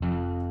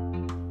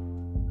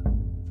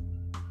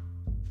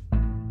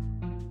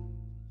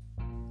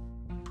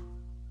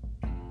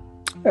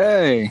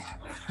Hey.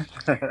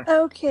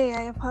 Okay,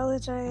 I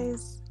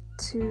apologize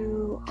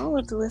to all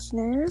of the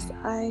listeners.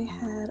 I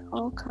had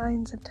all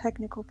kinds of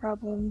technical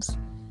problems.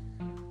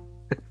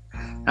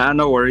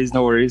 No worries,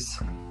 no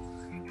worries.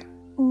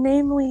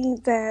 Namely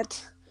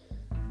that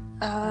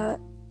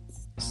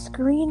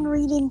screen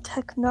reading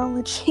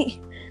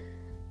technology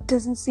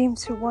doesn't seem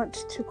to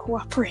want to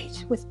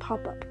cooperate with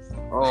pop-ups.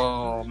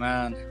 Oh,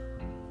 man.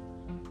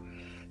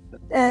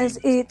 As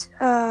it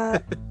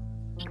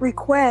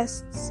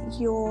requests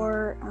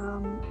your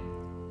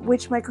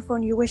which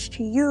microphone you wish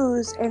to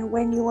use, and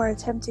when you are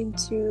attempting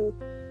to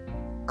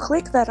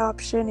click that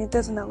option, it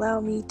doesn't allow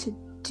me to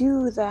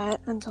do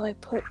that until I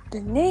put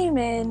the name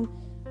in,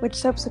 which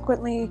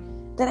subsequently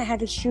then I had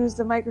to choose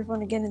the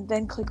microphone again and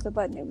then click the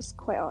button. It was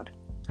quite odd.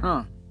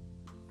 Huh.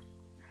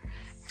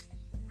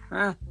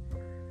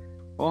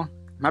 Well,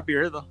 I'm happy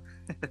you're here, though.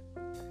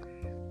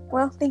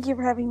 Well, thank you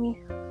for having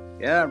me.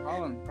 Yeah,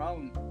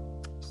 problem.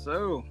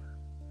 So,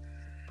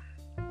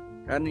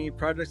 got any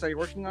projects that you're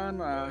working on?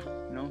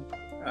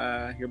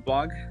 Your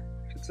blog,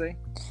 I should say.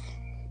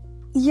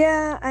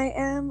 Yeah, I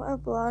am a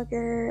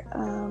blogger.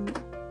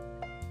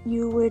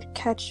 You would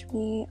catch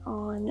me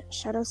on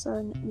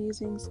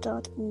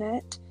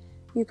shadowsunmusings.net.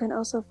 You can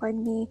also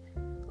find me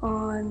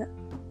on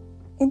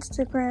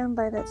Instagram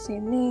by that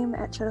same name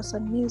at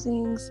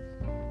shadowsunmusings.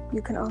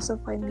 You can also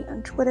find me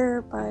on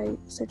Twitter by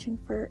searching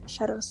for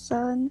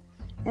shadowsun,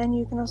 and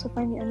you can also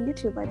find me on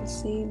YouTube by the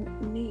same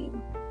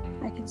name.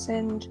 I can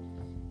send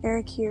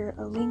Eric here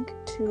a link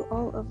to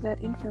all of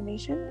that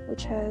information,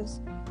 which has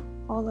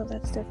all of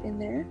that stuff in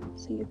there,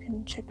 so you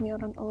can check me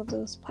out on all of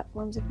those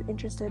platforms if you're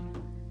interested.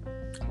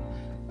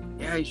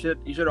 Yeah, you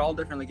should all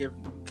definitely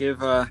give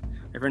my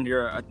friend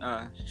here,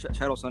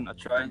 Shadowsun, a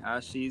try.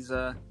 She's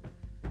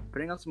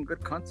putting out some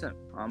good content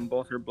on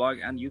both her blog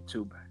and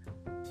YouTube.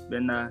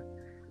 Been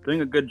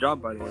doing a good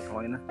job, by the way,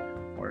 Paulina.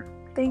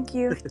 Thank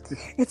you.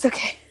 It's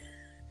okay.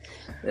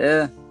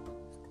 Yeah.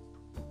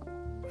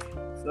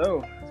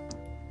 So,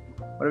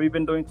 what have you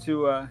been doing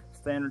to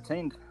stay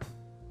entertained?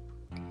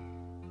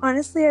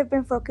 Honestly, I've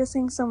been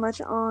focusing so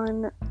much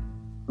on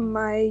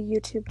my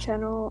YouTube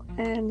channel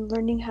and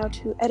learning how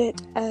to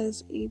edit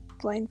as a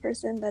blind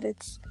person that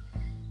it's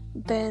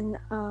been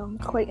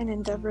quite an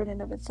endeavor in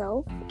and of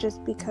itself,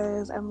 just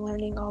because I'm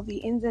learning all the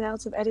ins and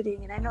outs of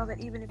editing. And I know that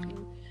even if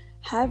you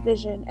have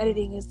vision,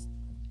 editing is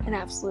an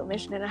absolute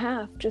mission and a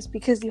half, just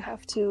because you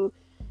have to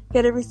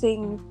get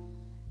everything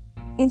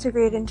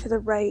integrated into the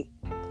right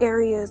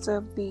areas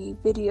of the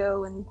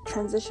video and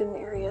transition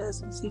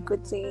areas and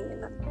sequencing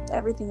and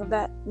everything of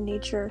that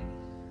nature.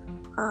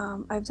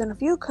 I've done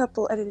a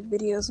couple edited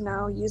videos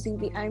now using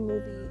the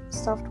iMovie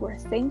software.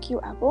 Thank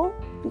you, Apple,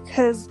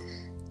 because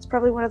it's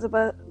probably one of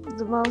the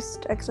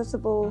most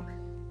accessible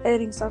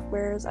editing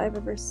softwares I've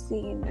ever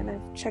seen, and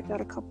I've checked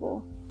out a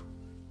couple.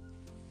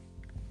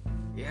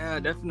 Yeah,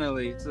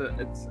 definitely. It's a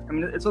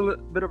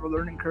bit of a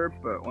learning curve,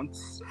 but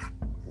once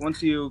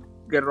you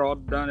get it all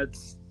done,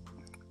 it's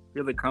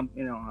really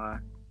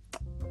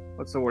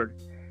what's the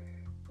word?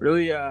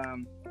 Really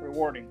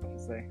rewarding, I would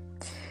say.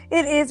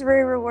 It is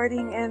very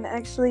rewarding, and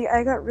actually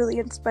I got really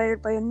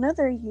inspired by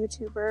another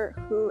YouTuber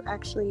who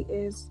actually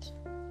is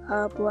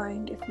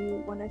blind. If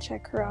you want to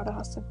check her out,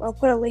 I'll send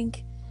a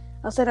link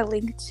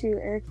to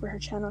Eric for her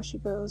channel. She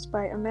goes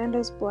by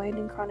Amanda's Blind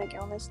and Chronic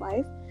Illness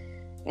Life,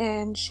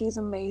 and she's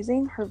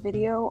amazing. Her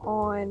video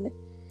on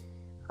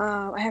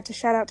I have to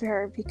shout out to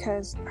her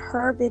because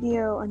her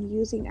video on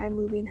using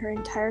iMovie and her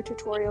entire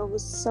tutorial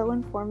was so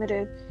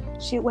informative.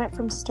 She went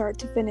from start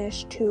to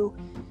finish to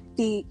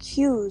the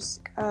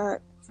cues.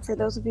 For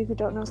those of you who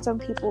don't know, some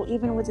people,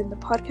 even within the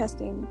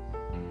podcasting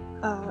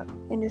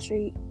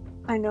industry,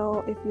 I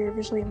know if you're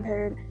visually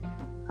impaired,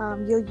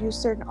 you'll use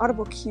certain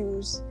audible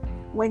cues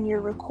when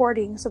you're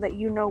recording so that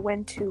you know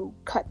when to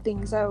cut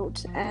things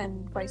out,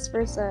 and vice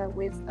versa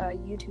with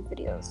YouTube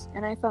videos.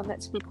 And I found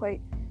that to be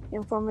quite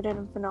informative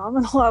and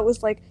phenomenal. I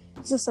was like,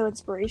 this is so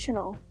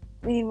inspirational.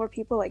 We need more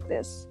people like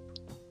this.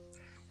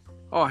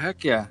 Oh,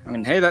 heck yeah. I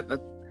mean, hey, that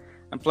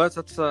and plus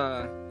that's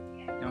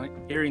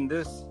hearing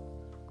this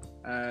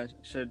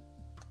should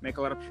make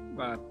a lot of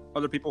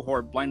other people who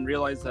are blind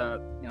realize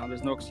that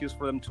there's no excuse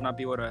for them to not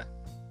be able to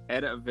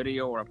edit a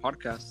video or a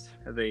podcast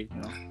if they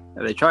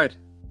tried.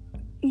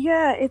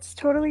 Yeah, it's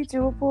totally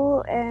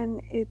doable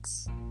and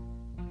it's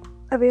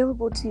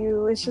available to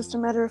you. It's just a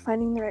matter of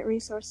finding the right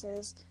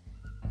resources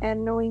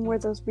and knowing where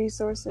those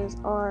resources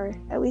are.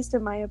 At least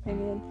in my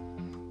opinion,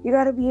 you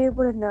got to be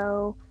able to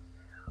know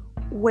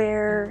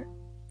where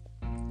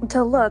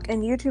to look,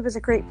 and YouTube is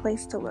a great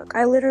place to look.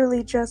 I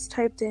literally just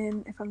typed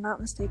in, if I'm not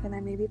mistaken,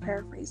 I may be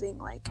paraphrasing,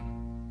 like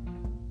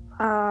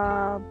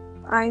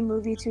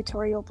iMovie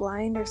tutorial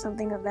blind or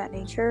something of that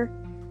nature,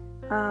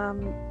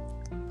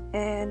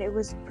 and it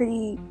was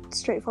pretty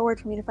straightforward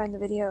for me to find the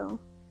video.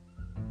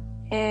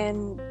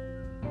 And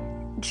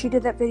she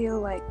did that video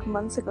like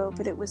months ago,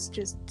 but it was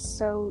just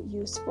so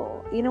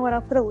useful. You know what?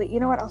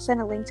 I'll send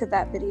a link to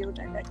that video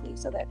directly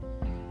so that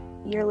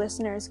your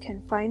listeners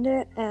can find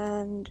it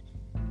and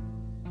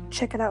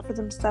check it out for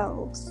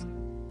themselves.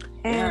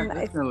 And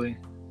yeah, definitely.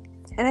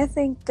 And I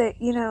think that,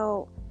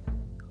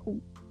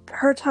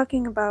 her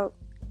talking about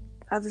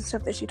other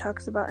stuff that she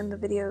talks about in the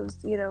videos,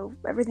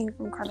 everything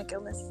from chronic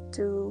illness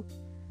to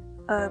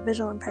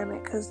visual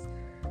impairment, because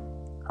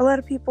a lot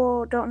of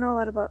people don't know a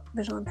lot about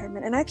visual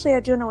impairment. And actually,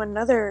 I do know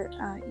another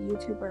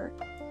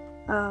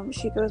YouTuber.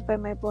 She goes by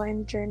My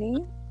Blind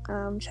Journey.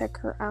 Check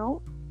her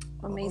out.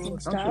 Amazing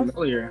stuff. Sounds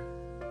familiar.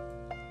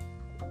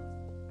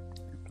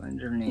 Blind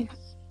Journey.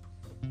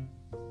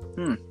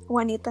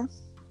 Juanita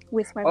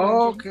with My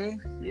Blind Journey. Okay.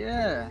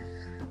 Yeah.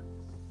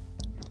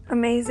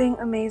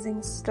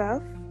 Amazing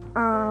stuff.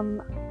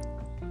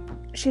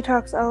 She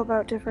talks all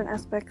about different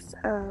aspects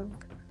of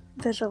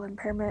visual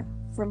impairment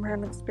from her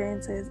own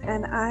experiences,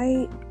 and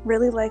I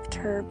really liked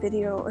her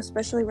video,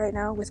 especially right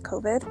now with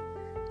COVID.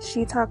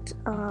 She talked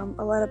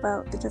a lot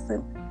about the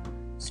different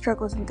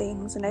struggles and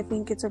things, and I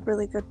think it's a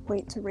really good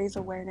point to raise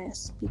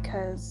awareness,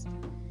 because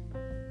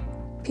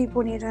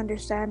people need to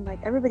understand, like,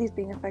 everybody's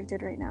being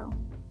affected right now,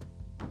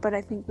 but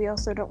I think we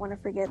also don't want to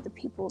forget the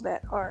people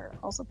that are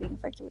also being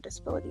affected with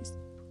disabilities.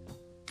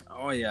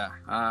 Oh yeah,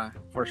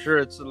 for sure.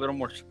 It's a little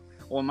more,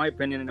 well, in my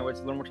opinion, it's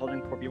a little more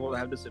challenging for people that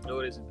have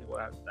disabilities and people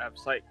that have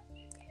sight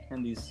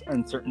in these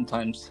uncertain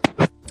times.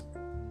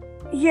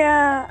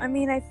 Yeah, I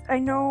mean, I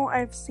know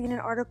I've seen an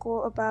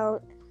article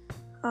about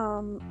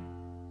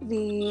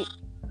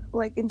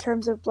like, in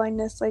terms of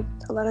blindness, like,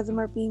 a lot of them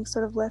are being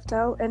sort of left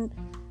out, and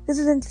this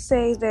isn't to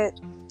say that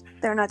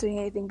they're not doing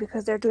anything,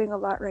 because they're doing a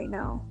lot right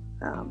now.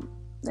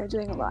 They're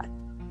doing a lot.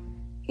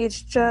 It's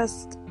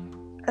just,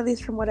 at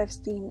least from what I've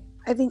seen,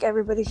 I think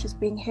everybody's just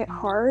being hit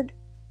hard,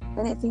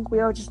 and I think we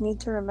all just need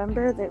to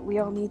remember that we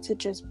all need to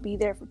just be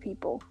there for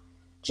people.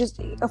 Just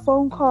a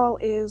phone call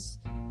is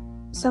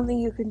something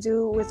you can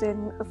do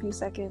within a few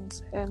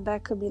seconds, and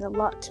that could mean a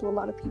lot to a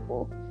lot of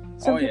people.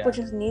 Some people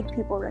just need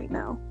people right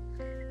now.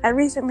 I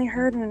recently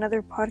heard in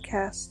another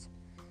podcast,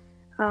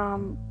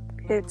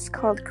 it's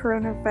called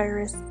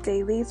Coronavirus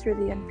Daily through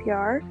the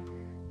NPR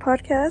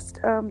podcast.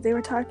 They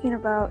were talking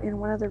about, in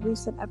one of the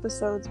recent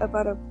episodes,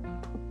 about a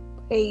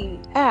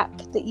app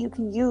that you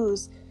can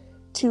use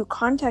to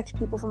contact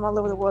people from all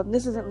over the world. And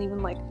this isn't even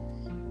like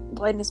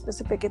blindness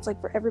specific, it's like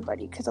for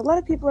everybody, because a lot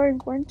of people are in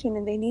quarantine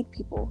and they need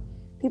people.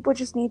 People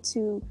just need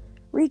to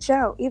reach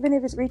out, even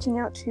if it's reaching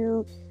out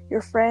to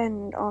your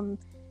friend from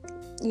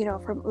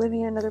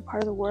living in another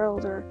part of the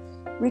world, or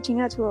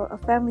reaching out to a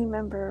family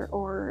member,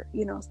 or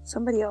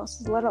somebody else.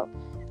 There's a lot of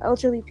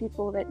elderly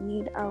people that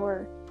need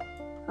our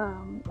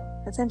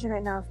attention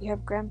right now. If you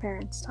have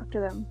grandparents, talk to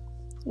them.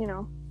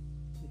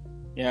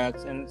 Yeah,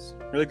 it's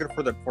really good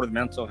for the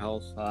mental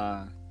health.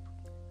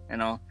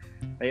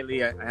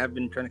 Lately I have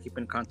been trying to keep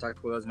in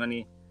contact with as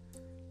many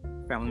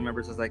family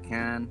members as I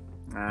can,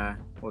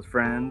 with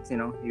friends,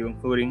 you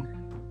including.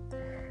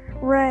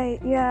 Right,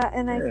 yeah,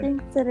 and I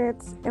think that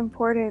it's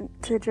important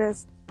to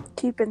just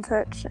keep in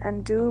touch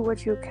and do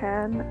what you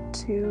can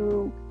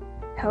to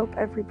help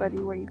everybody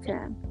where you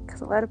can,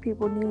 because a lot of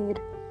people need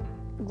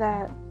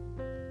that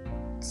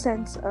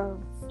sense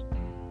of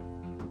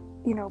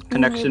being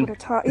connection. able to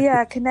talk,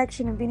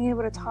 connection, and being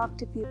able to talk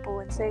to people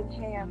and saying,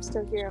 hey, I'm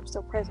still here, I'm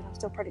still present, I'm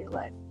still part of your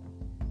life.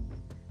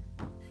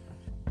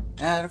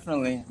 Yeah,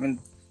 definitely. I mean,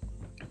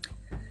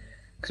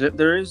 because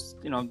there is,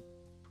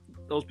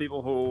 those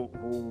people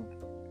who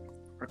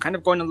are kind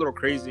of going a little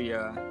crazy.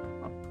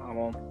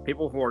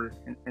 People who are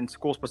in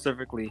school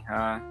specifically,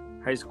 high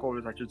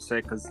schoolers, I should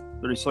say, because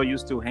they're so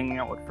used to hanging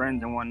out with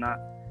friends and whatnot.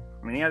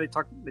 I mean, yeah, they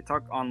talk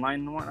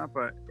online and whatnot,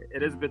 but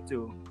it is good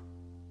to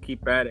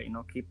keep at it,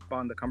 keep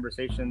on the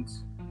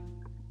conversations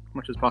as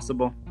much as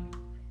possible.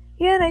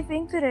 Yeah, and I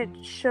think that it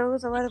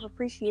shows a lot of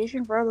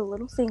appreciation for all the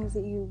little things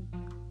that you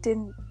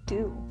didn't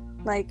do,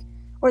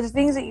 or the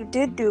things that you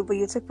did do but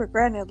you took for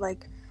granted.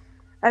 Like,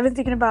 I've been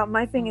thinking about,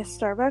 my thing is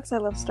Starbucks. I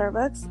love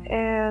Starbucks,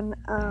 and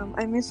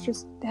I miss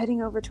just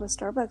heading over to a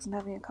Starbucks and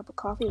having a cup of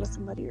coffee with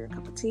somebody, or a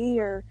cup of tea,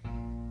 or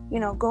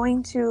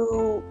going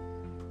to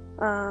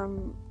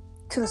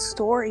the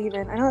store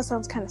even. I know that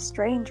sounds kind of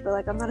strange,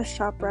 but I'm not a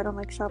shopper. I don't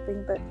like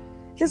shopping, but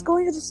just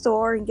going to the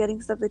store and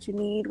getting stuff that you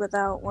need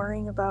without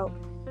worrying about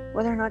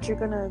whether or not you're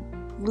gonna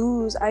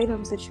lose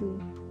items that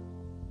you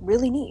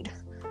really need.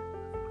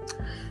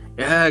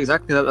 Yeah,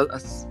 exactly.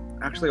 That's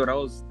actually what I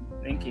was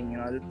thinking.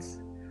 It's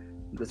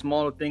the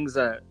small things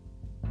that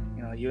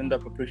you end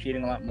up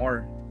appreciating a lot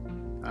more,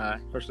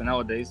 especially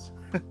nowadays.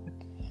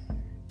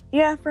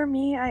 Yeah, for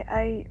me,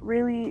 I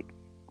really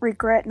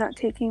regret not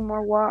taking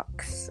more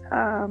walks.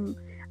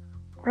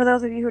 For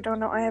those of you who don't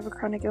know, I have a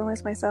chronic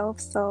illness myself,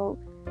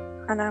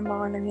 and I'm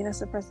on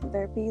immunosuppressant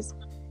therapies.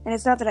 And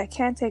it's not that I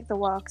can't take the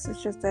walks,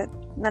 it's just that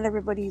not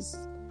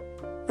everybody's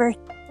very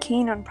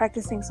keen on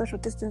practicing social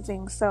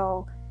distancing.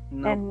 So,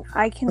 no. And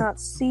I cannot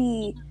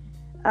see,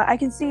 I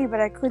can see, but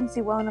I couldn't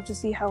see well enough to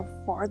see how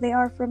far they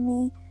are from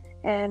me.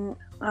 And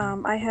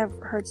I have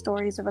heard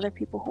stories of other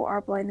people who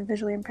are blind and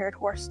visually impaired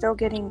who are still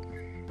getting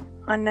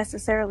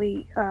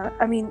unnecessarily,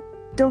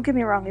 don't get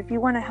me wrong, if you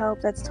want to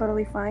help, that's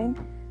totally fine,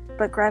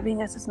 but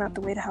grabbing us is not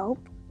the way to help.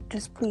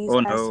 Just please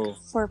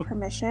ask for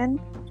permission.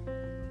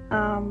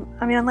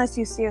 Unless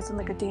you see us in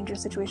a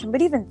dangerous situation,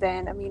 but even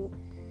then,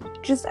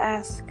 just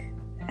ask,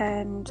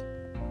 and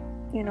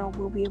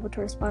we'll be able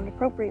to respond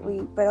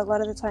appropriately. But a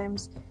lot of the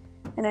times,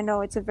 and I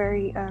know it's a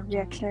very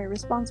reactionary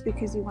response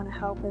because you want to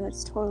help, and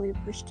it's totally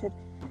appreciated.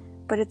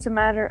 But it's a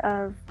matter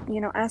of,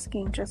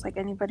 asking just like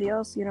anybody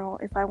else.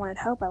 If I wanted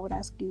help, I would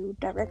ask you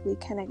directly,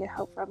 can I get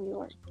help from you?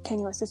 Or can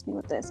you assist me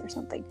with this or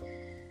something?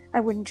 I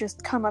wouldn't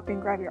just come up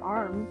and grab your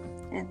arm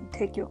and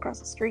take you across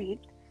the street.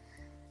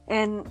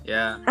 And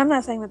I'm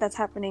not saying that that's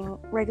happening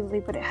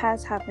regularly, but it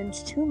has happened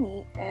to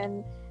me.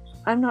 And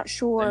I'm not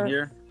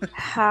sure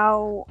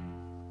how,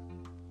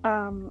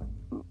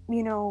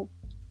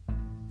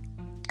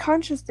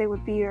 conscious they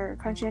would be or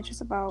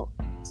conscientious about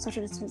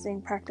social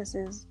distancing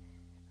practices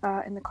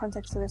in the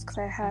context of this, because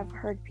I have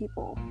heard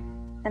people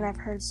and I've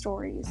heard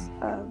stories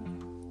of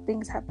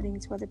things happening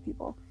to other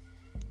people.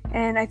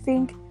 And I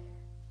think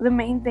the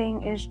main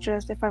thing is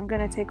just, if I'm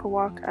going to take a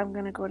walk, I'm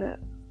going to go to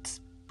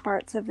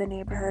parts of the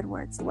neighborhood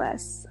where it's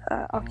less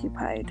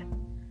occupied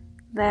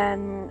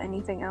than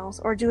anything else,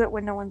 or do it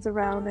when no one's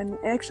around. And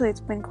actually it's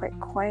been quite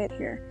quiet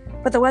here,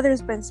 but the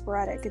weather's been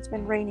sporadic. It's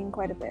been raining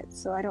quite a bit,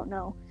 so I don't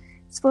know.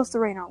 It's supposed to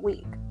rain all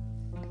week.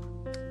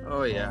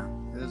 Oh yeah,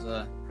 there's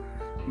a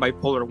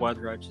bipolar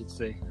weather, I should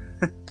say.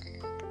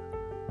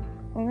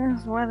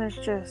 This weather's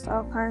just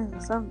all kinds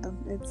of something.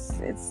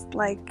 It's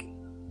like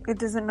it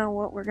doesn't know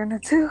what we're gonna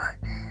do.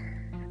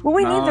 Well,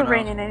 we need the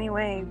rain in any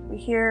way.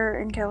 Here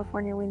in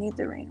California, we need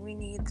the rain. We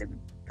need the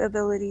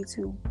ability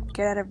to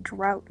get out of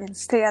drought and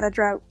stay out of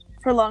drought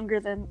for longer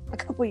than a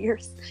couple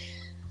years.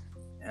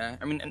 Yeah,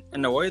 I mean,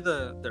 in a way,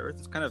 the earth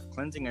is kind of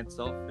cleansing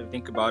itself, if you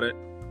think about it.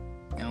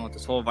 With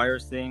this whole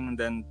virus thing,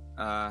 then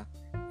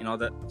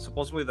that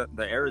supposedly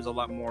the air is a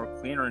lot more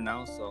cleaner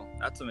now, so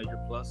that's a major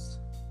plus.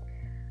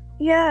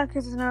 Yeah,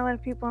 because there's not a lot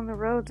of people on the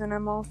roads, and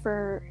I'm all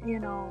for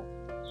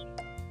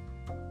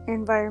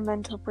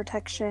environmental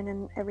protection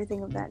and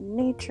everything of that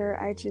nature.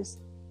 I just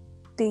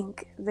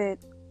think that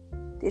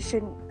it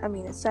shouldn't. I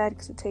mean, it's sad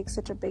because it takes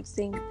such a big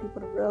thing for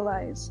people to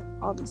realize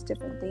all these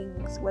different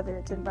things, whether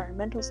it's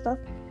environmental stuff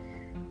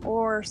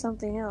or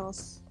something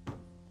else.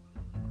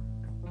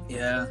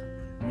 Yeah,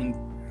 I mean,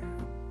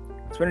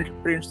 it's pretty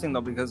interesting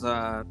though, because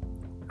I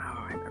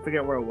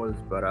forget where it was,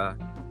 but I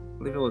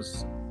believe it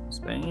was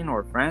Spain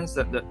or France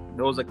that there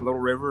was like a little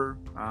river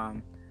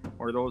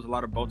where there was a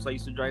lot of boats that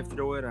used to drive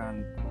through it,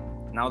 and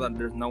now that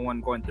there's no one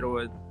going through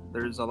it,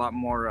 there's a lot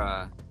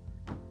more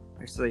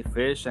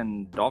fish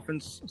and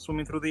dolphins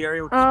swimming through the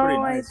area, which is pretty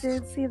nice. I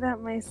did see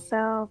that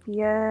myself.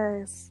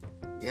 Yes.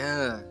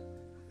 Yeah.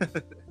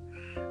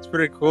 It's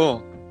pretty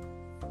cool.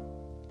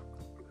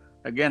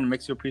 Again, it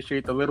makes you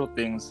appreciate the little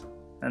things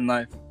in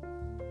life.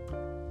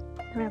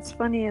 And it's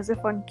funny, as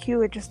if on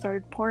cue it just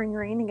started pouring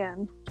rain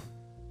again.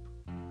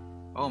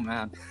 Oh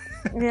man.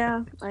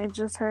 Yeah, I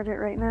just heard it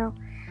right now.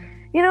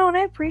 And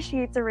I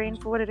appreciate the rain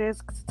for what it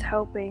is, because it's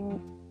helping,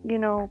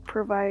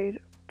 provide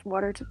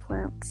water to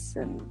plants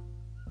and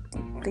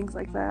things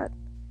like that.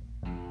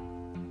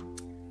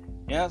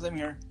 Yeah, same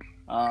here.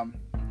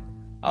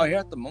 Out here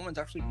at the moment, it's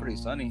actually pretty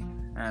sunny,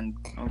 and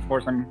of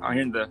course I'm out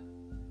here in the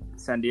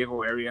San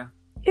Diego area.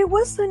 It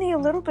was sunny a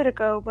little bit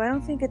ago, but I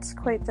don't think it's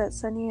quite that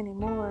sunny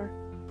anymore.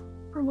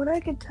 From what I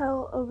could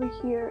tell over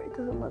here, it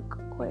doesn't look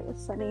quite as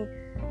sunny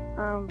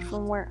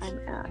from where I'm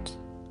at.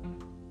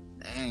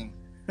 Dang.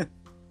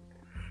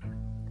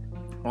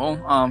 Well,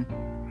 I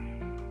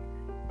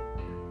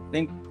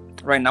think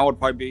right now would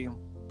probably be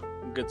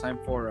a good time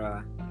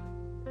for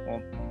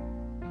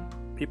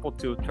people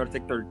to try to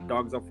take their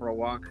dogs out for a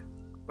walk.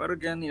 But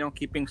again,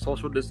 keeping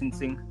social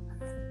distancing.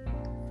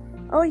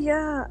 Oh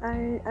yeah,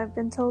 I've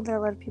been told that a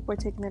lot of people are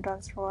taking their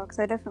dogs for walks.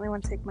 I definitely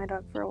want to take my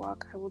dog for a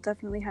walk. I will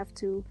definitely have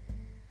to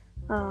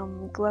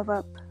glove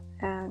up,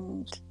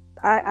 and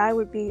I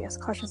would be as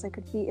cautious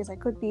as I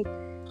could be.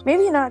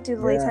 Maybe not do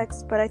the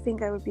latex, but I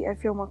think I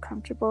feel more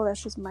comfortable.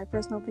 That's just my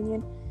personal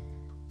opinion.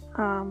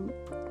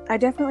 I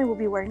definitely will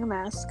be wearing a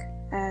mask,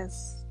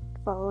 as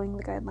following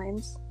the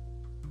guidelines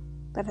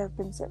that have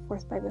been set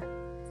forth by the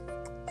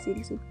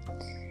CDC.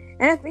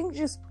 And I think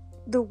just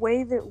the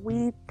way that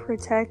we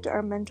protect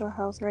our mental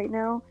health right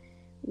now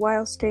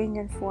while staying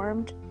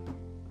informed,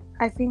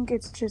 I think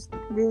it's just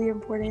really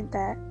important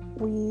that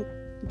we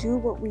do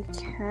what we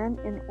can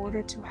in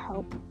order to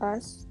help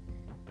us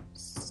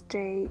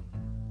stay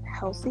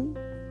healthy,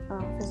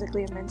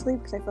 physically and mentally,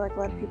 because I feel like a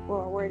lot of people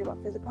are worried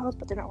about physical health,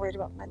 but they're not worried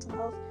about mental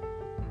health.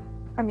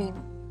 I mean,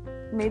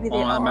 maybe they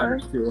are.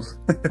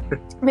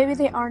 Maybe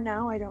they are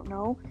now, I don't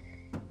know.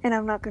 And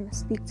I'm not going to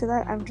speak to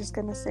that. I'm just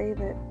going to say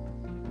that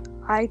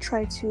I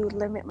try to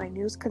limit my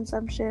news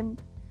consumption.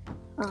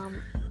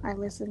 I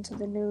listen to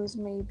the news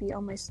maybe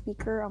on my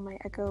speaker, on my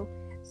Echo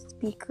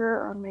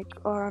speaker,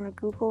 or on a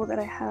Google that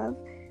I have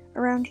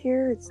around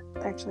here. It's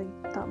actually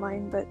not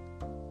mine, but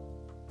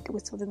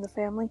it's within the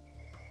family.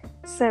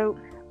 So,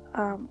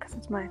 because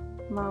it's my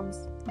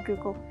mom's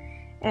Google.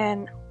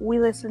 And we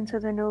listen to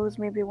the news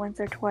maybe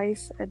once or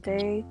twice a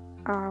day.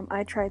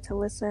 I try to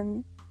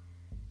listen,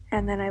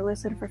 and then I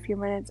listen for a few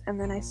minutes, and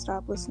then I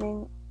stop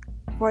listening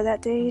for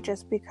that day,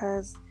 just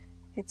because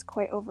it's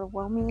quite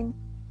overwhelming.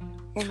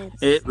 And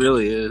It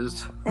really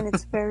is. And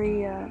it's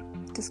very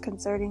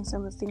disconcerting,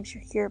 some of the things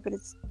you hear, but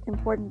it's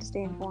important to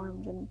stay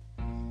informed and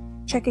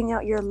checking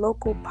out your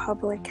local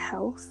public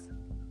health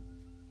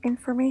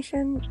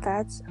information.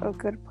 That's a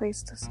good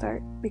place to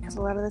start, because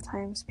a lot of the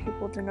times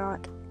people do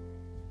not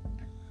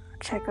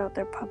check out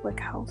their public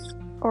health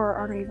or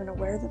aren't even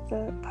aware that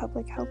the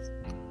public health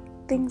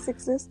things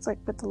exist, like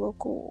with the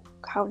local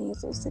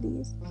counties or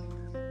cities.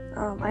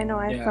 I know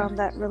I found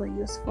that really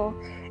useful.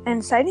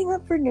 And signing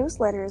up for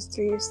newsletters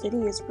through your city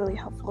is really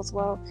helpful as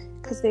well,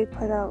 because they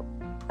put out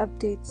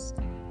updates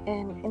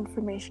and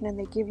information, and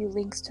they give you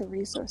links to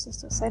resources.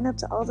 So sign up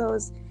to all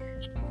those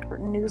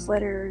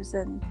newsletters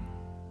and,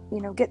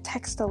 get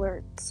text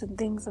alerts and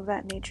things of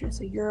that nature,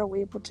 so you're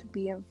able to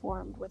be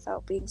informed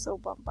without being so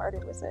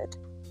bombarded with it.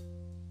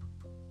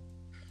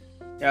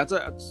 Yeah,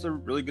 it's a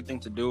really good thing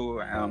to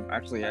do.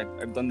 Actually,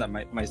 I've done that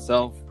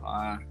myself.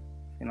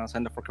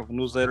 Signed up for a couple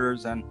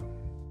newsletters, and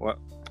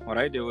what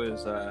I do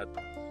is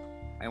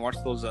I watch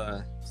those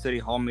city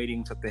hall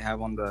meetings that they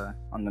have on the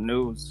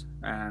news,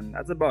 and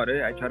that's about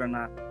it. I try to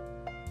not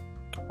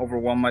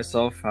overwhelm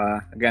myself.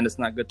 Again, it's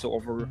not good to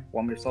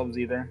overwhelm yourselves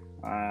either.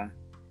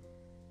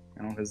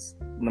 Because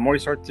the more you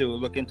start to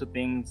look into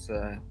things,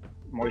 the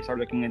more you start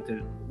looking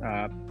into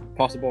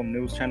possible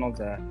news channels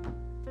that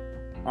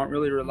aren't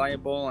really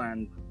reliable,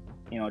 and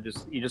you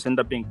just end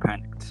up being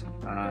panicked.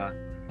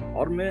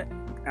 I'll admit,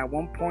 at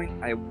one point,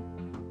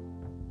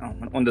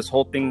 when this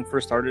whole thing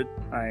first started,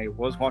 I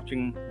was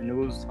watching the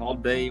news all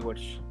day,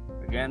 which,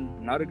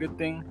 again, not a good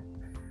thing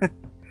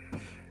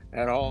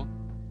at all.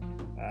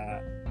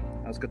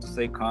 It's good to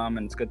stay calm,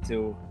 and it's good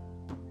to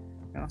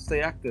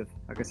stay active.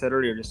 Like I said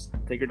earlier, just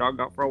take your dog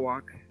out for a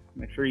walk.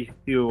 Make sure you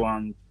do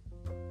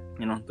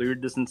your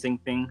distancing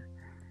thing,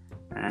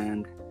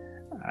 and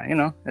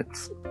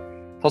it's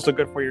also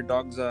good for your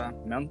dog's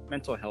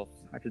mental health,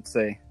 I should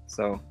say.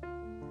 So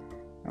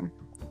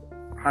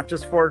not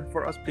just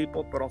for us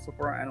people, but also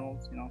for our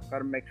animals. Got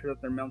to make sure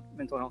that their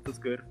mental health is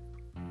good.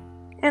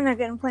 And they're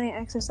getting plenty of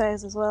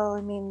exercise as well.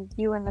 I mean,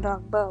 you and the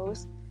dog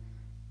both.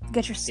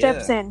 Get your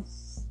steps in.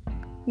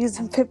 Use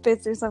some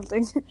Fitbits or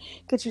something.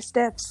 Get your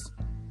steps.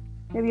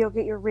 Maybe you'll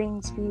get your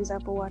rings if you use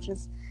Apple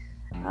Watches.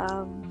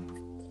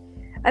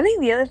 I think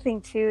the other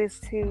thing too is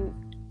to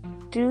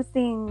do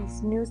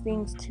new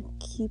things to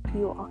keep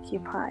you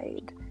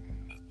occupied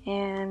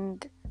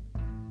and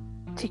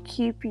to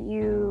keep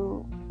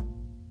you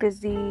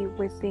busy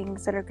with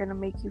things that are going to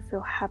make you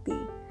feel happy.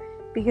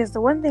 Because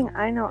the one thing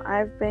I know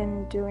I've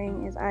been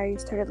doing is I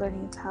started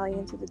learning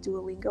Italian through the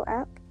Duolingo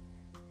app,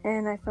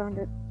 and I found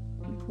it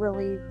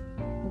really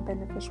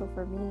beneficial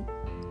for me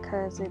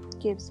because it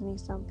gives me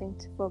something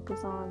to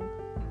focus on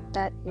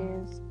that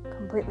is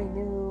completely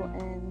new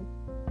and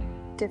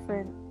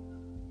different,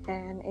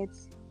 and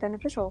it's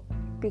beneficial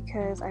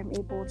because I'm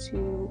able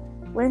to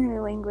learn a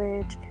new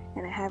language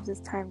and I have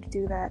this time to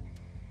do that.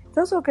 It's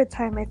also a good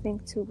time, I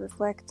think, to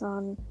reflect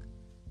on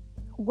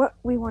what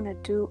we want to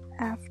do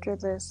after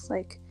this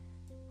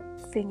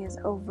thing is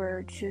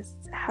over, just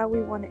how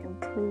we want to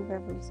improve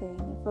everything,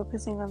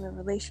 focusing on the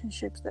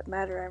relationships that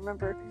matter. I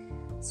remember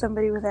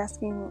somebody was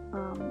asking,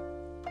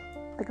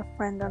 a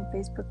friend on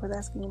Facebook was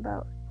asking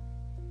about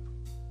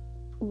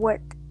what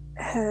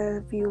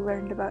have you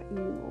learned about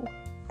you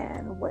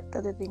and what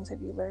other things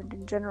have you learned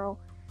in general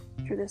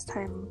through this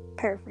time,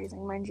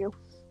 paraphrasing, mind you.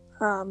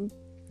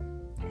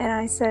 And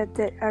I said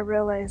that I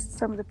realized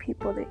some of the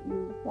people that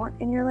you want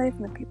in your life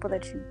and the people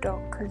that you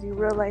don't, because you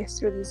realize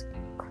through these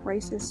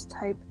crisis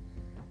type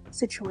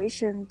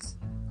situations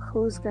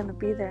who's going to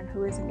be there and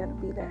who isn't going to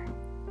be there.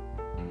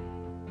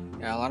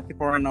 Yeah, a lot of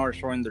people right now are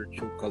showing their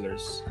true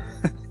colors.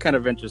 Kind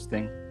of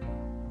interesting.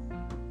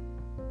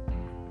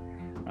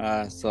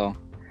 So,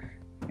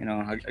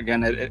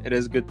 again, it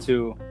is good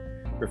to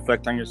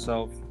reflect on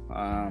yourself.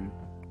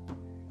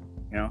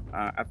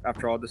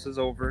 After all this is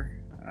over,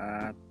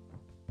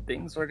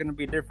 things are going to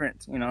be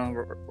different.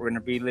 We're going to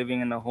be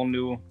living in a whole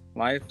new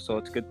life, so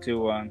it's good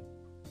to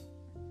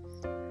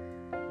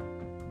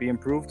be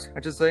improved,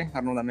 I should say. I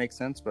don't know if that makes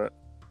sense, but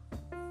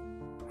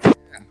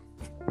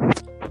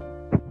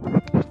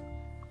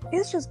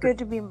it's just good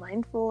to be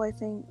mindful, I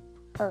think,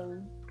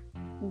 of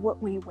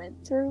what we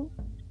went through.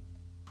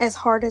 As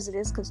hard as it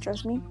is, because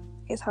trust me,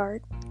 it's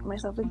hard,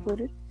 myself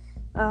included.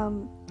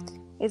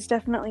 It's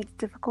definitely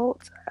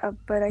difficult,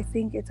 but I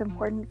think it's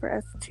important for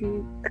us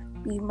to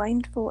be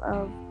mindful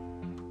of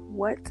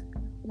what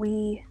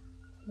we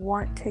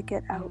want to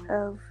get out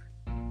of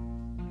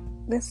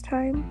this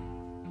time,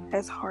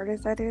 as hard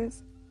as that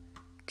is,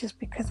 just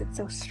because it's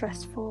so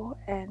stressful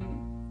and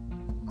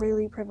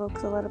really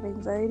provokes a lot of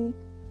anxiety.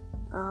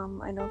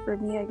 I know for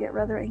me, I get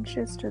rather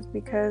anxious just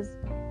because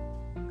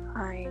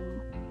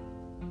I'm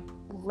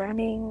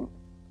learning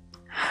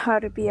how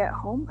to be at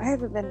home. I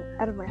haven't been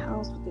out of my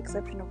house with the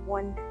exception of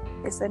one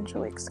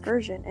essential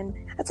excursion, and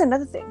that's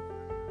another thing.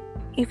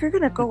 If you're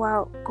gonna go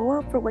out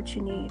for what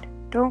you need.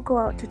 Don't go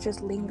out to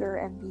just linger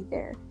and be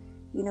there.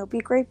 Be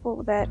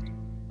grateful that,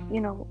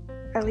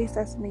 at least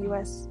that's in the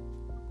US,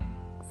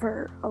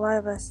 for a lot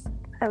of us,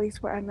 at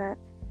least where I'm at,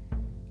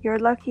 you're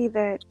lucky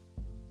that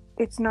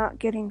it's not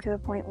getting to the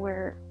point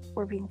where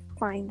we're being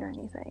fined or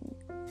anything.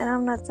 And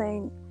I'm not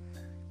saying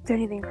do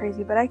anything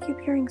crazy, but I keep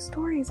hearing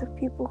stories of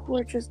people who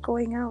are just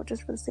going out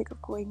just for the sake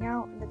of going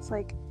out, and it's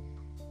like,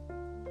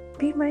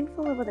 be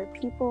mindful of other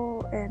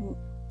people and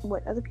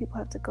what other people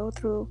have to go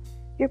through.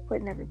 You're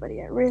putting everybody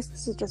at risk.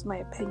 This is just my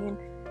opinion.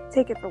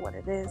 Take it for what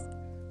it is.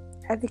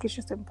 I think it's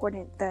just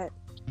important that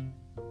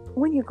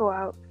when you go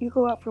out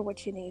for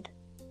what you need.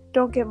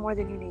 Don't get more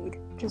than you need.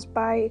 Just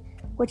buy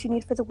what you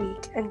need for the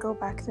week and go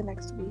back the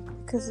next week,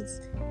 because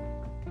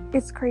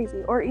it's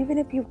crazy. Or even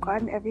if you've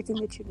gotten everything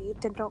that you need,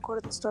 then don't go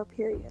to the store,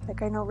 period.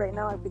 Like, I know right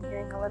now I've been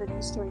hearing a lot of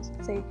news stories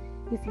that say,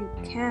 if you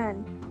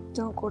can,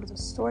 don't go to the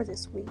store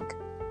this week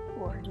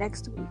or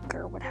next week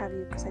or what have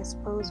you, because I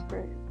suppose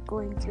we're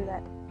going through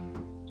that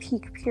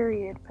peak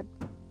period. But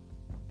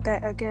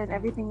that, again,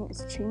 everything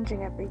is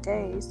changing every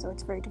day, so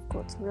it's very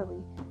difficult to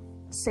really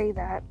say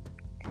that.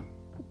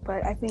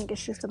 But I think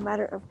it's just a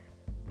matter of,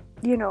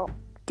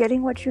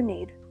 getting what you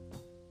need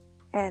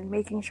and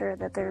making sure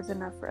that there's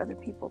enough for other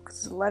people,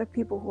 because there's a lot of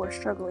people who are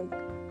struggling,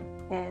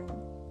 and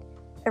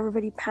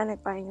everybody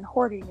panic buying and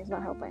hoarding is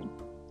not helping.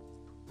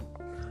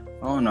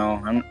 Oh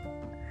no,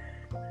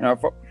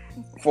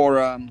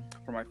 for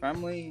my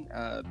family,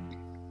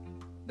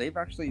 they've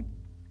actually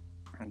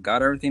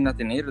got everything that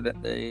they needed.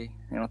 That they,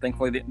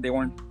 thankfully they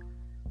weren't,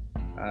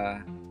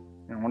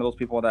 one of those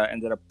people that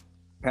ended up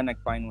panic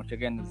buying, which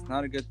again is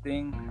not a good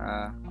thing.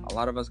 A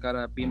lot of us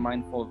gotta be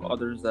mindful of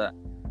others that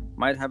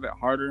might have it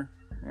harder,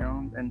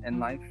 in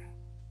life.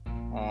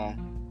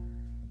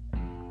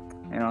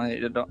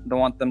 You don't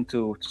want them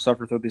to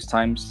suffer through these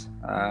times.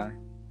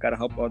 Gotta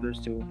help others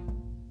to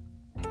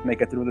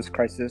make it through this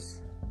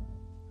crisis.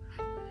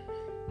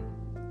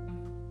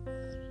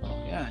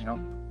 Yeah,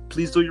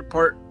 please do your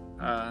part.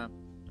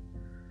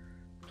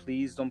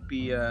 Please don't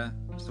be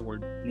what's the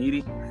word,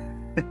 needy.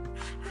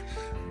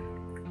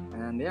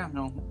 And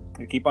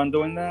you keep on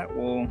doing that,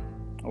 we'll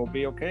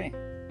be okay.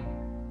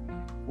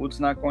 Food's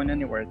not going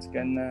anywhere. It's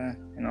gonna,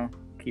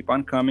 keep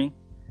on coming,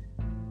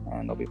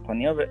 and there'll be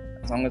plenty of it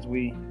as long as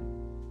we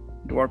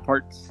do our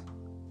parts.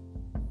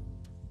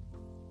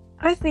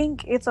 I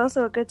think it's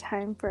also a good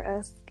time for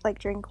us, like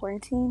during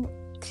quarantine,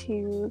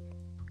 to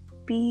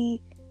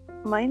be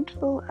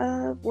mindful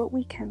of what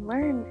we can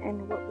learn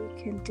and what we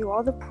can do.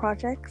 All the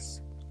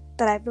projects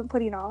that I've been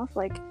putting off,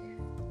 like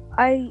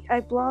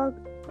I blog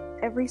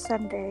every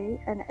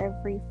Sunday and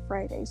every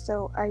Friday,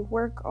 so I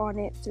work on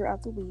it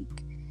throughout the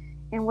week.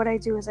 And what I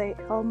do is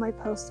all my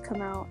posts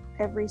come out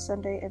every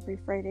Sunday, every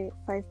Friday at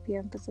 5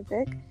 p.m.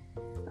 Pacific.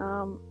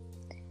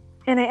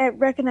 And I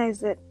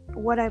recognize that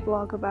what I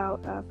blog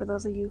about, for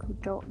those of you who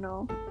don't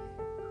know,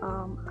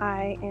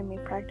 I am a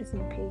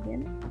practicing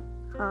pagan.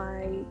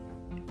 I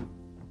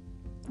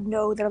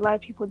know that a lot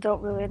of people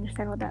don't really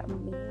understand what that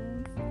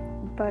means,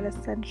 but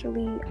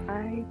essentially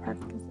I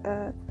practice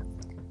a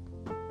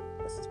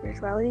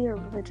spirituality or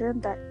religion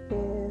that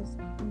is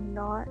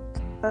not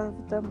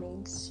of the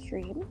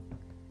mainstream,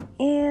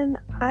 and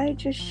I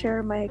just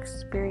share my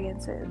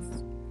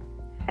experiences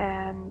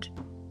and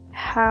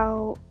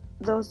how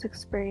those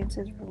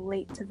experiences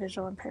relate to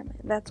visual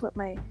impairment. That's what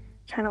my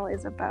channel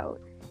is about.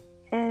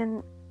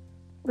 And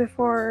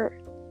before,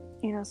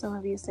 some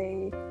of you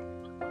say,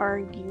 are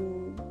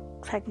you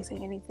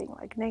practicing anything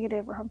like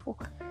negative or harmful?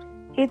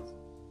 It's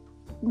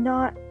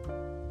not,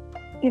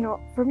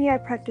 for me, I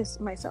practice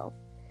myself.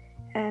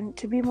 And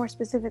to be more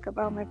specific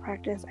about my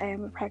practice, I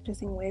am a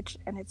practicing witch,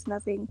 and it's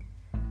nothing,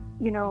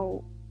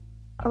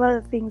 a lot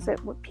of the things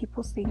that what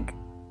people think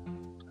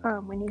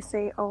when you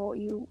say, oh,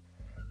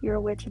 you're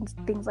a witch and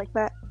things like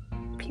that,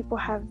 people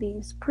have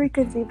these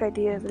preconceived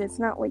ideas, and it's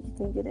not what you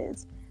think it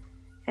is.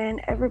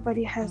 And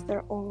everybody has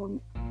their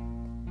own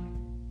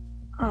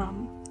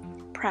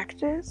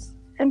practice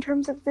in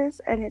terms of this,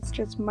 and it's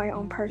just my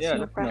own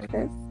personal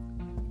practice.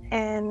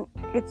 And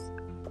it's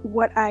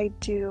what I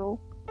do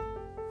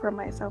for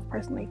myself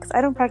personally, because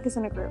I don't practice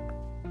in a group,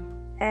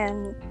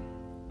 and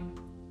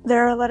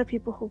there are a lot of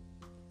people who,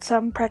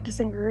 some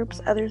practice in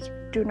groups, others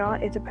do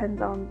not. It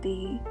depends on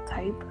the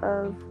type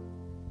of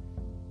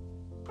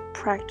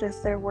practice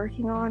they're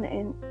working on,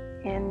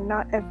 and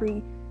not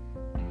every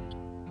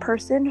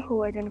person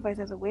who identifies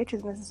as a witch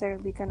is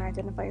necessarily going to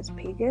identify as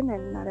pagan,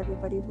 and not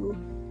everybody who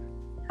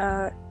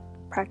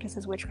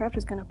practices witchcraft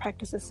is going to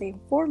practice the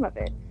same form of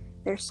it.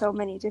 There's so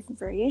many different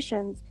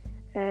variations,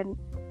 and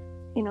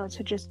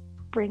to just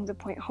bring the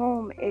point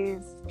home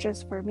is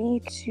just for me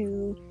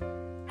to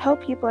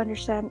help people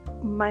understand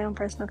my own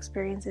personal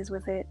experiences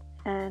with it,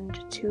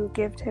 and to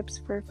give tips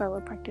for fellow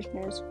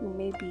practitioners who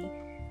may be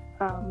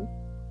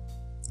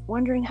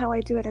wondering how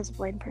I do it as a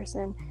blind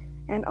person.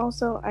 And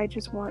also, I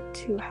just want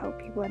to help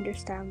people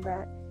understand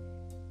that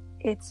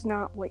it's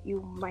not what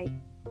you might,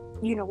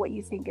 what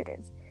you think it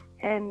is.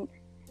 And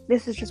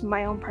this is just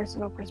my own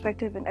personal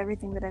perspective, and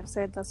everything that I've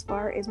said thus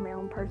far is my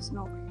own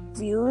personal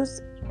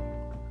views.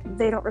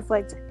 They don't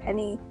reflect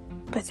any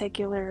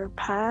particular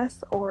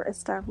path or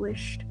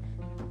established,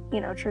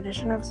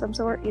 tradition of some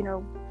sort. It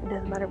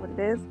doesn't matter what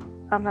it is.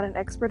 I'm not an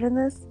expert in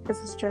this. This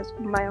is just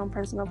my own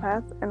personal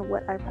path and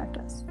what I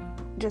practice.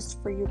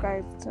 just for you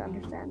guys to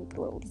understand the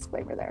little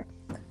disclaimer there.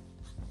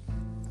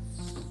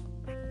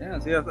 Yeah,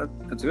 so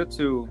it's good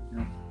to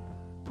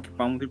keep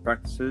on with your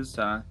practices.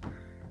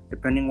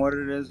 Depending what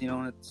it is,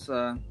 it's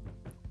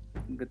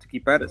good to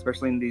keep at it,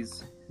 especially in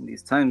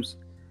these times.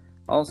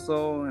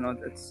 Also,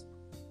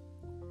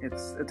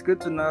 it's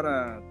good to not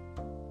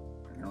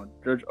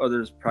judge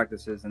others'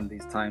 practices in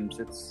these times.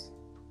 It's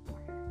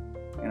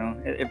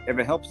if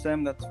it helps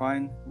them, that's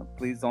fine. But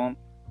please don't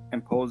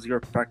impose your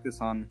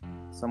practice on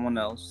someone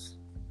else.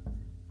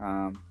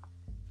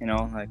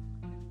 Like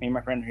me and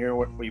my friend here,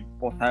 we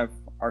both have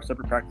our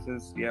separate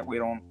practices, yet we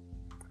don't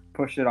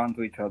push it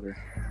onto each other.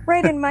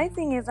 Right, and my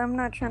thing is, I'm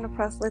not trying to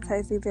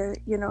proselytize either.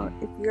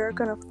 If you're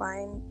gonna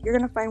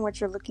find what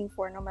you're looking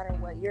for, no matter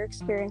what. Your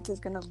experience is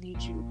gonna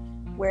lead you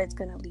where it's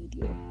gonna lead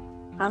you.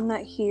 I'm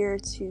not here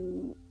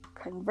to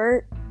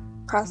convert,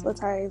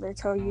 proselytize, or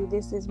tell you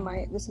this is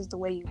the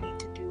way you need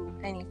to do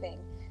anything.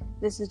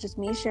 This is just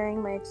me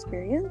sharing my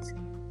experience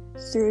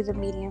through the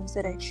mediums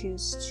that I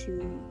choose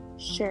to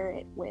share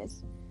it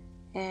with.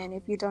 And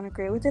if you don't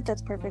agree with it,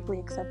 that's perfectly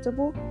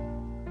acceptable.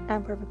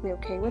 I'm perfectly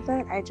okay with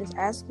that. I just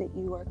ask that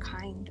you are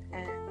kind.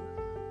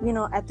 And,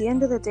 at the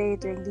end of the day,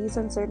 during these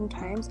uncertain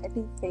times, I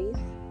think faith,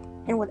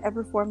 in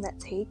whatever form that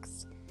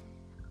takes,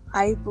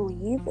 I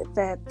believe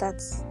that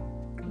that's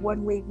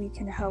one way we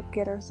can help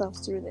get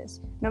ourselves through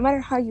this. No matter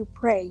how you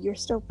pray, you're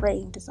still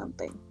praying to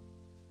something.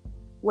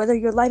 Whether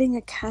you're lighting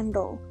a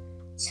candle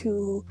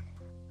to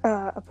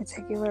a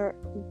particular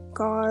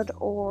god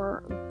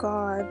or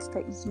gods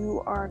that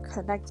you are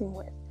connecting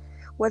with,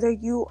 whether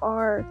you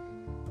are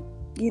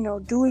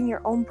doing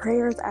your own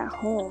prayers at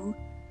home,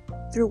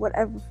 through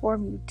whatever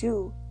form you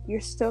do,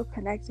 you're still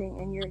connecting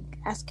and you're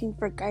asking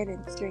for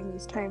guidance during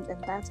these times,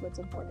 and that's what's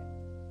important.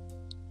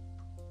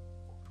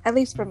 At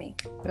least for me.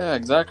 Yeah,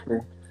 exactly.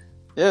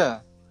 Yeah.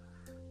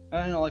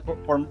 And like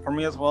for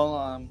me as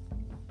well,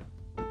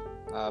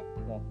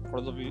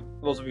 for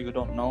those of you who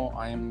don't know,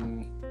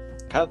 I'm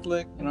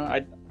Catholic.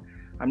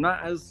 I'm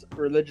not as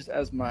religious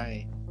as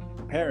my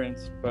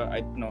parents, but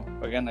I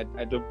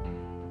do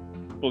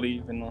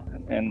believe in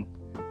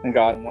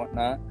God and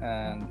whatnot,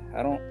 and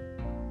I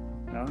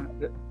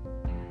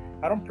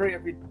don't pray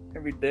every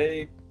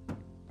day,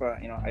 but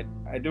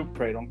I do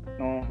pray.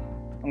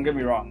 Don't get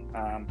me wrong.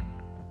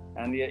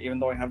 And yet, even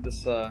though I have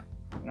this, I'm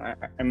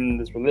in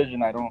this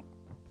religion, I don't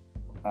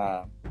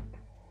try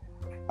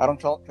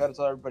to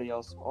tell everybody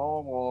else,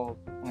 oh well,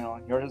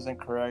 yours isn't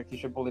correct. You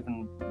should believe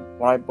in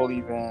what I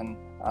believe in.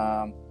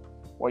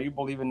 What you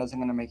believe in isn't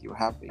going to make you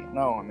happy.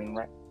 No, I mean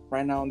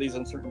right now in these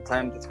uncertain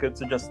times, it's good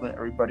to just let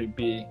everybody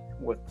be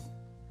with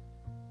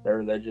their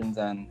religions,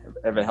 and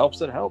if it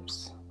helps, it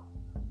helps.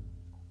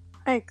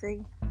 I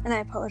agree, and I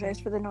apologize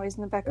for the noise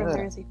in the background. Yeah.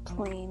 There is a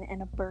plane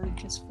and a bird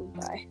just flew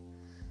by.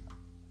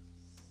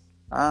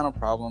 No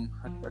problem.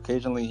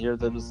 Occasionally here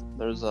there's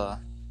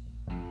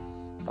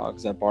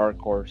dogs that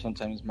bark, or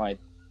sometimes my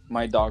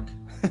dog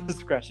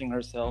scratching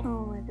herself.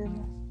 Oh my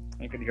goodness.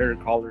 You could hear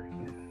her collar.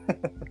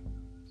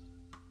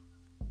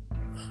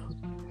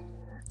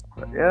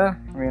 But yeah,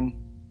 I mean,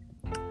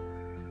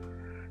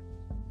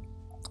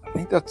 I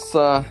think that's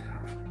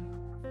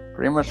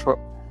pretty much what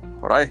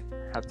I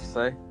have to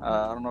say.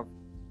 I don't know if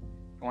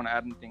you want to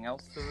add anything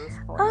else to this?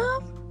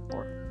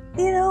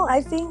 I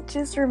think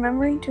just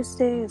remembering to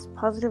stay as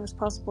positive as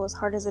possible, as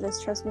hard as it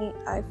is. Trust me,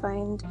 I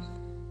find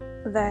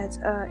that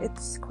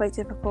it's quite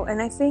difficult,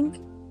 and I think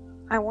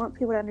I want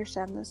people to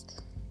understand this.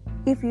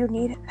 If you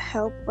need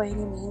help by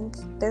any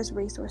means, there's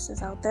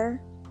resources out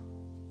there.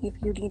 If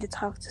you need to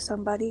talk to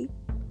somebody,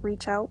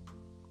 reach out.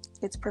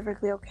 It's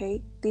perfectly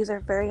okay. These are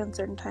very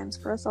uncertain times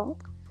for us all,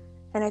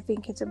 and I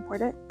think it's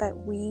important that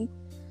we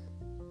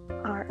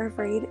are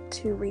afraid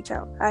to reach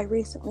out. I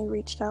recently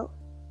reached out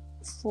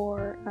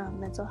for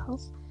mental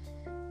health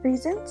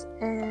reasons,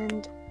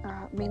 and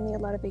mainly a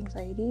lot of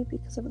anxiety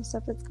because of the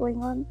stuff that's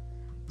going on.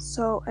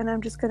 So, and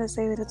I'm just going to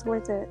say that it's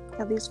worth it,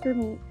 at least for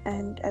me,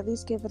 and at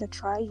least give it a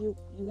try. You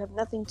have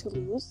nothing to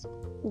lose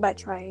by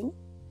trying.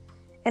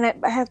 And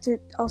I have to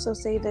also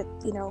say that,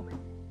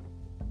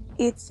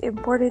 it's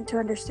important to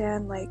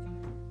understand, like,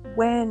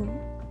 when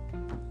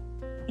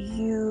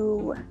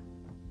you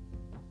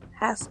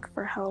ask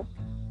for help,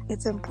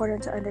 it's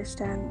important to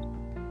understand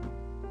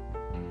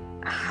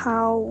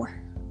how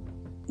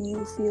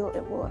you feel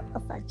it will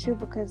affect you,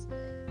 because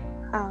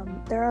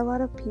there are a lot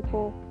of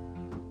people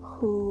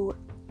who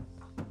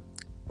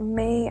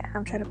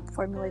I'm trying to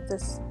formulate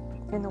this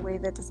in a way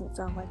that doesn't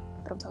sound like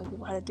I'm telling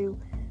people how to do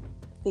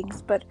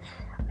things, but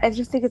I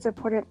just think it's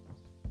important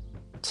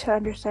to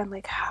understand,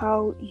 like,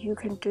 how you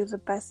can do the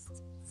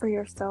best for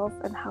yourself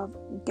and how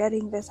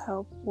getting this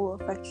help will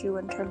affect you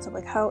in terms of,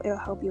 like, how it'll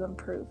help you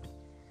improve.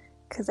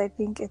 Because I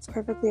think it's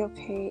perfectly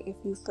okay if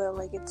you feel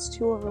like it's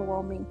too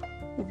overwhelming.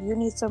 If you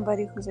need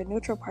somebody who's a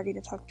neutral party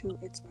to talk to,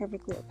 it's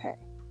perfectly okay.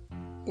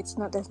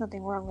 There's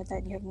nothing wrong with that,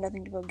 and you have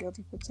nothing to feel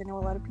guilty for. Because I know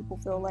a lot of people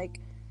feel like,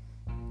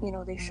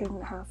 they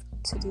shouldn't have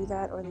to do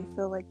that, or they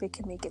feel like they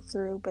can make it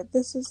through. But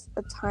this is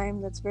a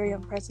time that's very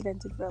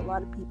unprecedented for a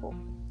lot of people.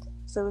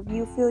 So if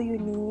you feel you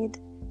need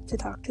to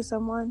talk to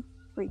someone,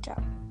 reach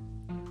out.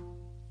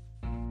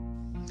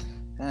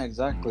 Yeah,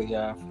 exactly.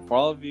 For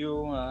all of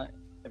you,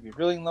 if you're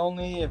feeling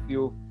lonely, if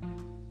you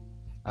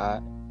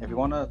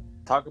want to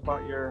talk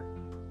about your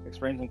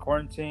experience in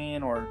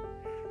quarantine, or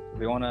if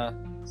you want to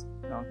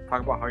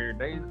talk about how your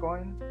day is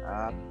going,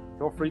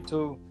 feel free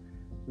to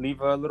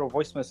leave a little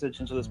voice message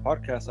into this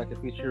podcast. I could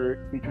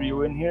feature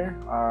you in here,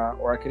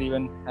 or I could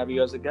even have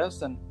you as a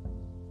guest, and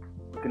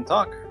we can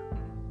talk.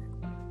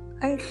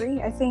 I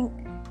agree. I think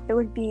it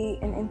would be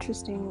an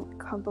interesting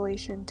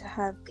compilation to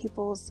have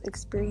people's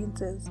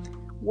experiences.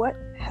 What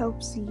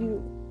helps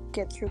you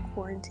get through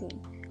quarantine?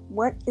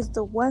 What is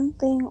the one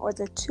thing or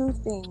the two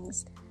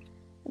things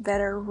that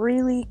are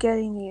really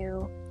getting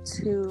you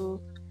to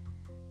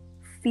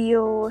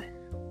feel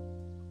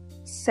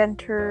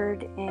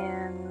centered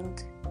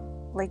and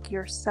like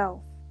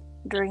yourself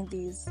during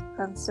these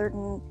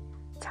uncertain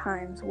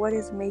times? What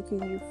is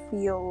making you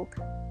feel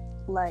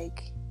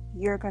like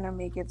you're gonna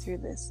make it through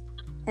this?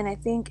 And I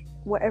think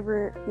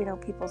whatever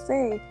people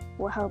say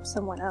will help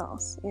someone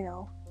else.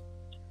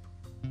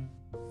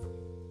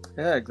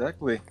 Yeah,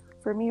 exactly.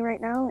 For me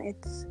right now,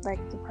 it's like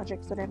the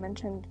projects that I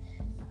mentioned.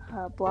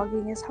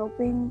 Blogging is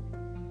helping.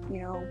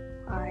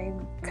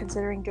 I'm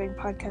considering doing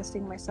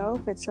podcasting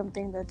myself. It's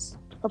something that's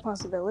a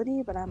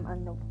possibility, but I'm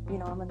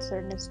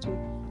uncertain as to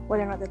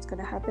whether or not that's going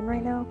to happen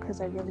right now,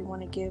 because I really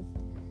want to give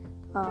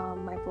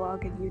my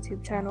blog and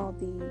YouTube channel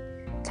the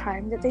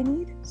time that they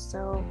need.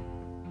 So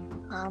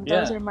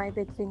those are my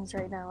big things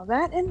right now.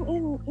 That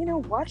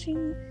and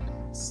watching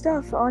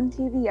stuff on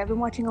TV. I've been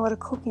watching a lot of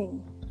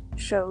cooking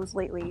shows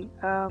lately.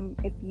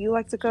 If you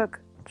like to cook,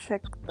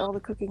 check all the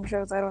cooking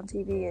shows out on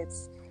TV.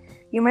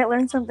 You might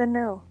learn something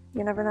new.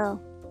 You never know.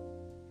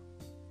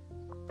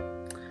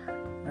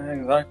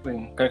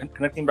 Exactly.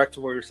 Connecting back to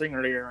what you were saying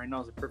earlier, right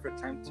now is the perfect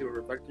time to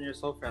reflect on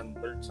yourself and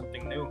learn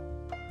something new.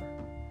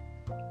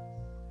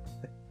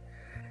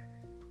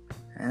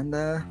 And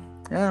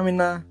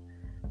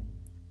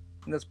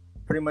that's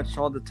pretty much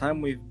all the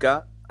time we've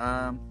got.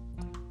 I'll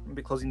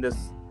be closing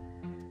this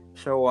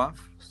show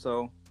off.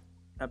 So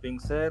that being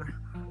said,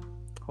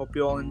 hope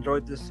you all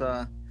enjoyed this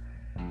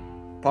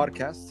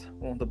podcast,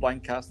 the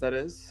Blindcast that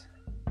is.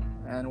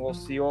 And we'll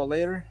see you all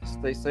later.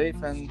 Stay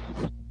safe and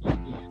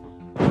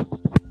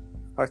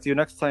talk to you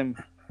next time.